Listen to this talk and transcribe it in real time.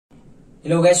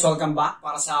Hello guys, welcome back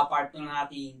para sa part ng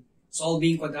ating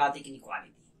solving quadratic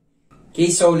inequality.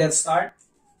 Okay, so let's start.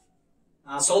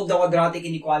 Solve the quadratic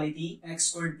inequality,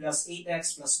 x squared plus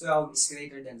 8x plus 12 is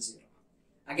greater than 0.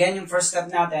 Again, yung first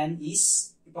step natin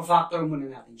is, ipa-factor muna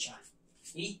natin siya.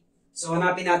 Okay? So,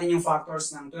 hanapin natin yung factors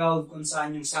ng 12 kung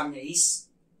saan yung sum niya is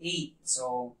 8.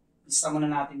 So, lista muna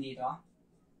natin dito.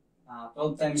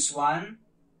 12 times 1,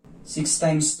 6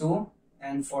 times 2,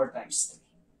 and 4 times 3.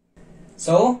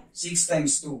 So, 6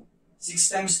 times 2. 6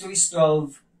 times 2 is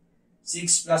 12.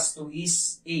 6 plus 2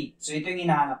 is 8. So, ito yung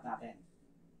hinahanap natin.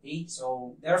 Okay?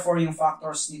 So, therefore, yung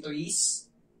factors nito is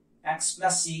x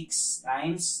plus 6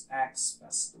 times x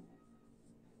plus 2.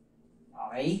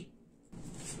 Okay?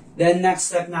 Then,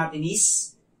 next step natin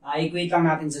is, equate lang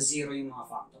natin sa 0 yung mga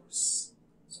factors.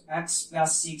 So, x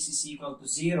plus 6 is equal to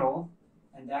 0,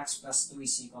 and x plus 2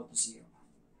 is equal to 0.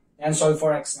 And solve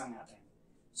for x lang natin.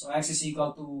 So, x is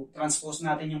equal to, transpose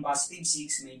natin yung positive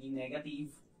 6, magiging negative.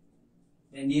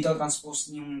 Then, dito, transpose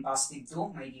yung positive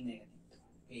 2, magiging negative 2.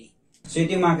 Okay. So,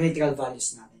 ito yung mga critical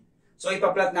values natin. So,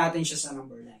 ipa-plot natin siya sa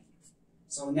number line.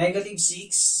 So, negative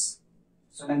 6.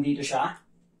 So, nandito siya.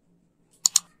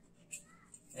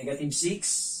 Negative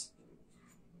 6.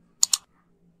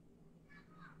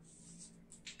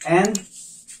 And,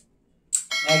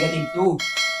 negative 2.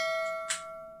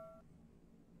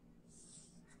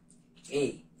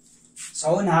 Okay.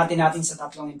 So, nahatin natin sa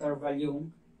tatlong interval yung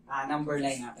number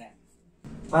line natin.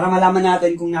 Para malaman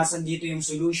natin kung nasan dito yung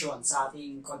solution sa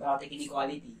ating quadratic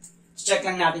inequality, check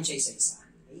lang natin siya isa-isa.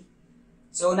 Okay?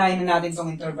 So, unahin na natin tong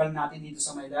interval natin dito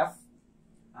sa my left.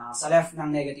 Sa left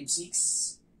ng negative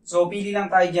 6. So, pili lang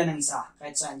tayo dyan ng isa,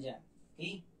 kahit saan dyan.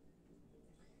 Okay?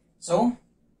 So,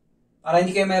 para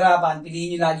hindi kayo mahirapan,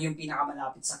 piliin nyo lagi yung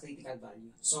pinakamalapit sa critical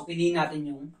value. So, piliin natin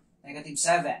yung negative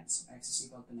 7. So, x is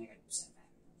equal to negative 7.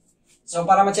 So,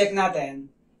 para ma-check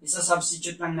natin,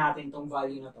 isa-substitute lang natin itong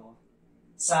value na to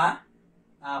sa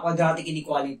quadratic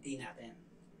inequality natin.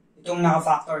 Itong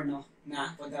naka-factor, no,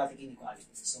 na quadratic inequality.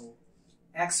 So,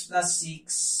 x plus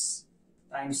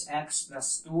 6 times x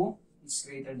plus 2 is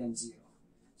greater than 0.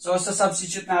 So,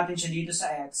 sa-substitute natin siya dito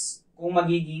sa x kung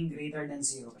magiging greater than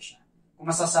 0 pa siya.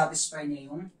 Kung masasatisfy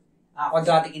niya yung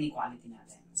quadratic inequality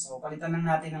natin. So, palitan lang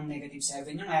natin ng negative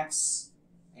 7 yung x,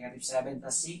 negative 7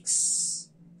 plus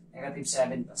 6, negative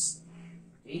 7 plus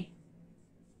 2. Okay?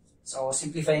 So,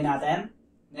 simplify natin.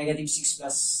 Negative 6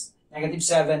 plus, negative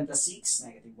 7 plus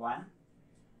 6, negative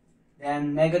 1.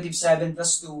 Then, negative 7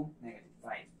 plus 2, negative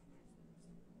 5.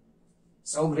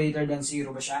 So, greater than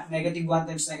 0 ba siya? Negative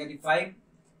 1 times negative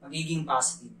 5, magiging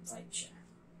positive 5 siya.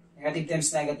 Negative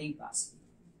times negative, positive.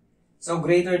 So,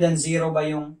 greater than 0 ba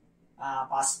yung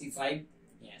positive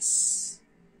 5? Yes.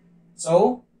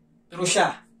 So, true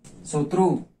siya. So,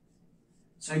 true.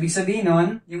 So, ibig sabihin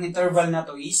nun, yung interval na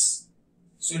to is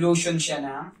solution siya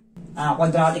ng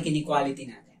quadratic inequality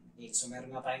natin. Okay, so, meron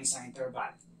na tayong isang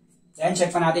interval. Then, check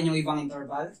pa natin yung ibang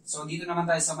interval. So, dito naman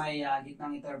tayo sa may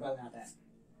gitnang interval natin.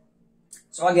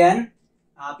 So, again,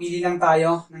 pili lang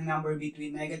tayo ng number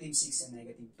between negative 6 and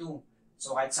negative 2.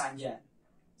 So, kahit saan dyan.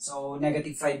 So,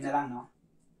 negative 5 na lang, no?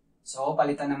 So,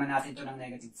 palitan naman natin ito ng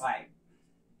negative 5.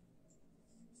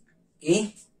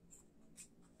 Okay?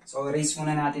 So, erase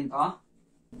muna natin to.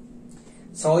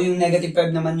 So, yung negative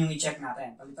 5 naman yung i-check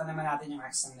natin. Palitan naman natin yung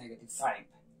x ng negative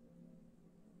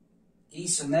 5. Okay,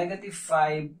 so negative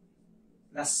 5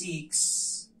 plus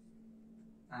 6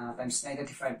 times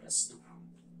negative 5 plus 2.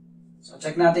 So,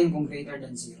 check natin kung greater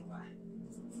than 0 ba.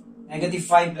 Negative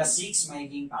 5 plus 6,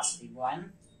 magiging positive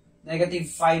 1. Negative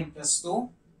 5 plus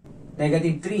 2,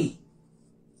 negative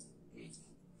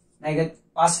 3. Okay.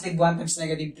 Positive 1 times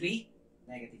negative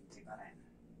 3, negative.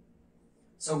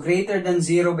 So, greater than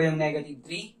 0 ba yung negative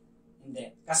 3? Hindi.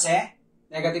 Kasi,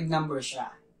 negative number siya.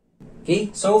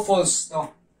 Okay? So, false to.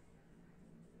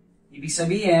 Ibig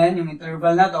sabihin, yung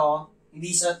interval na to,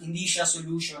 hindi siya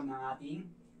solution ng ating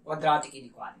quadratic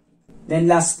inequality. Then,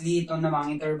 lastly, ito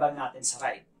namang interval natin sa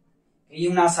right. Okay?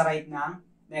 Yung nasa right ng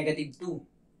negative 2.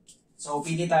 So,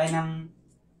 pili tayo ng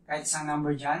kahit isang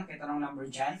number dyan, kahit anong number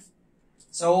dyan.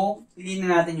 So, piliin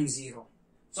na natin yung 0.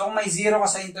 So, kung may 0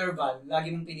 ka sa interval, lagi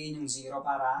mong piliin yung 0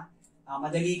 para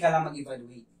madali ka lang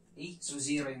mag-evaluate. Okay? So,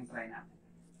 0 yung try natin.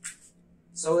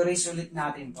 So, erase ulit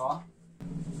natin to.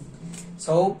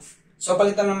 So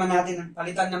palitan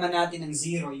naman natin ng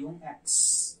 0 yung x.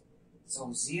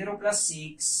 So, 0 plus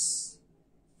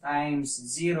 6 times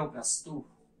 0 plus 2.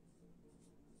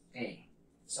 Okay.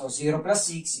 So, 0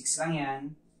 plus 6, 6 lang yan.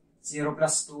 0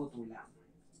 plus 2, 2 lang.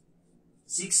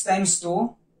 6 times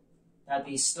 2, that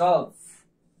is 12.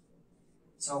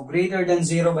 So, greater than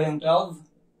 0 ba yung 12?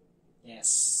 Yes.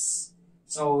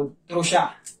 So, true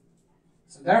siya.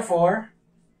 So therefore,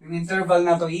 yung interval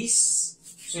na to is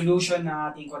solution ng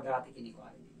ating quadratic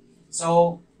inequality.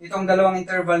 So, itong dalawang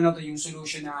interval na to yung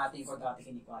solution ng ating quadratic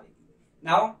inequality.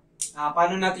 Now,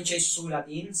 paano natin siya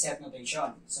isusulat in set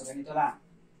notation? So, ganito lang.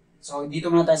 So, dito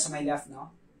muna tayo sa my left,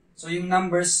 no? So, yung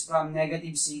numbers from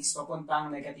negative 6 papuntang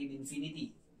negative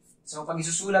infinity. So, pag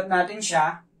isusulat natin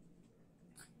siya,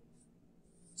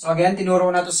 so again, tinuro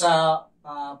na to sa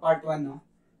part 1, no?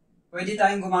 Pwede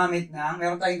tayong gumamit ng,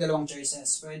 meron tayong dalawang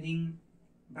choices. Pwedeng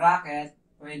bracket,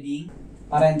 pwedeng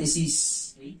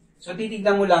parenthesis. Okay? So,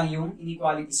 titignan mo lang yung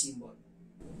inequality symbol.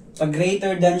 Pag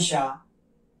greater than siya,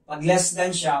 pag less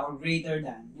than siya, or greater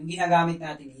than, yung ginagamit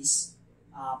natin is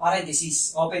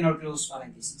parenthesis, open or close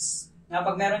parenthesis. Na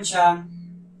pag meron siyang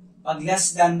pag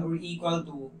less than or equal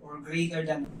to, or greater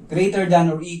than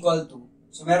or equal to,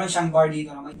 so meron siyang bar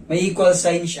dito na may equal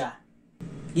sign siya,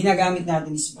 ginagamit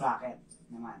natin is bracket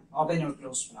naman, open or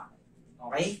close bracket.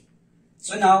 Okay?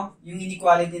 So now, yung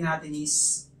inequality natin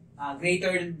is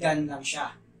greater than lang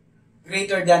siya.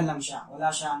 Greater than lang siya. Wala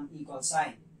siyang equal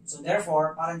sign. So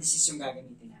therefore, parenthesis yung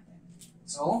gagamitin natin.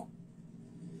 So,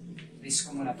 risk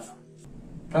ko muna to.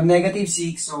 From negative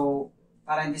 6, so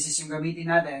parenthesis yung gamitin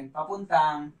natin,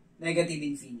 papuntang negative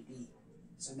infinity.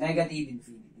 So, negative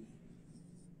infinity.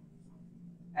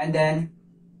 And then,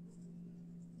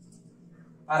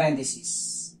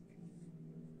 parenthesis.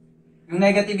 Yung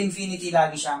negative infinity,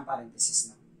 lagi siyang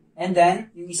parenthesis. No? And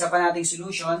then, yung isa pa nating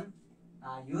solution,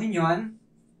 union.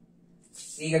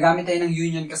 Okay, gagamit tayo ng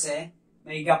union kasi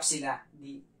may gap sila.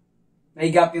 May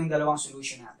gap yung dalawang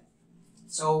solution natin.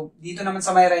 So, dito naman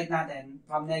sa may right natin,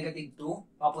 from negative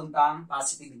 2, papuntang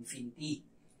positive infinity.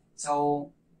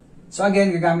 So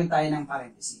again, gagamit tayo ng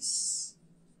parenthesis.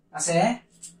 Kasi,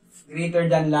 greater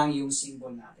than lang yung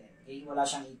symbol natin. Okay? Wala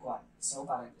siyang equal. So,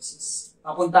 parenthesis.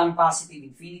 Papuntang positive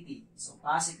infinity. So,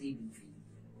 positive infinity.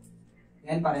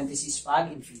 Then, parenthesis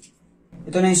pag infinity.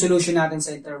 Ito na yung solution natin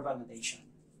sa interval notation.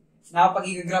 Now, pag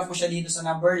i-graph mo siya dito sa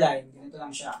number line, ganito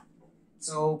lang siya.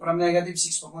 So, from negative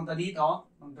 6 papunta dito,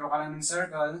 mag-draw ka lang ng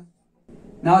circle.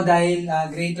 Now, dahil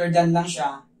greater than lang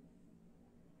siya,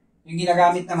 yung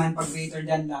ginagamit naman pag greater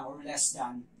than lang or less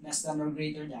than or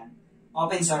greater than,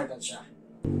 open circle siya.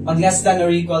 Pag less than or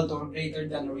equal to or greater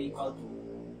than or equal to,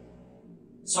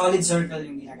 solid circle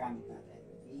yung ginagamit natin.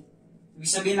 Okay? Ibig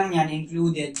sabihin lang yan,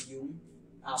 included yung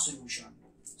solution.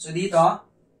 So,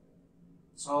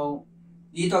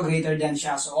 dito greater than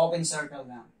siya. So, open circle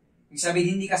lang. Ibig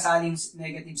sabihin, hindi kasali yung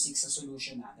negative 6 sa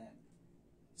solution natin.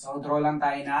 So, draw lang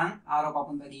tayo ng arrow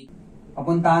papunta dito.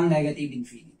 Papuntang negative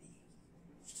infinity.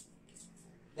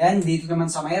 Then, dito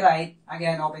naman sa may right,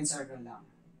 again, open circle lang.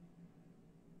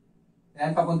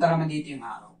 Then, papunta naman dito yung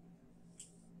arrow.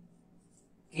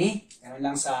 Okay? Meron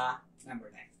lang sa number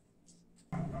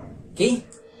 9. Okay?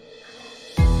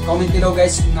 Comment below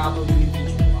guys kung nakatulong yung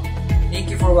video ko. Thank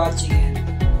you for watching and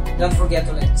don't forget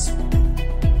to like this video.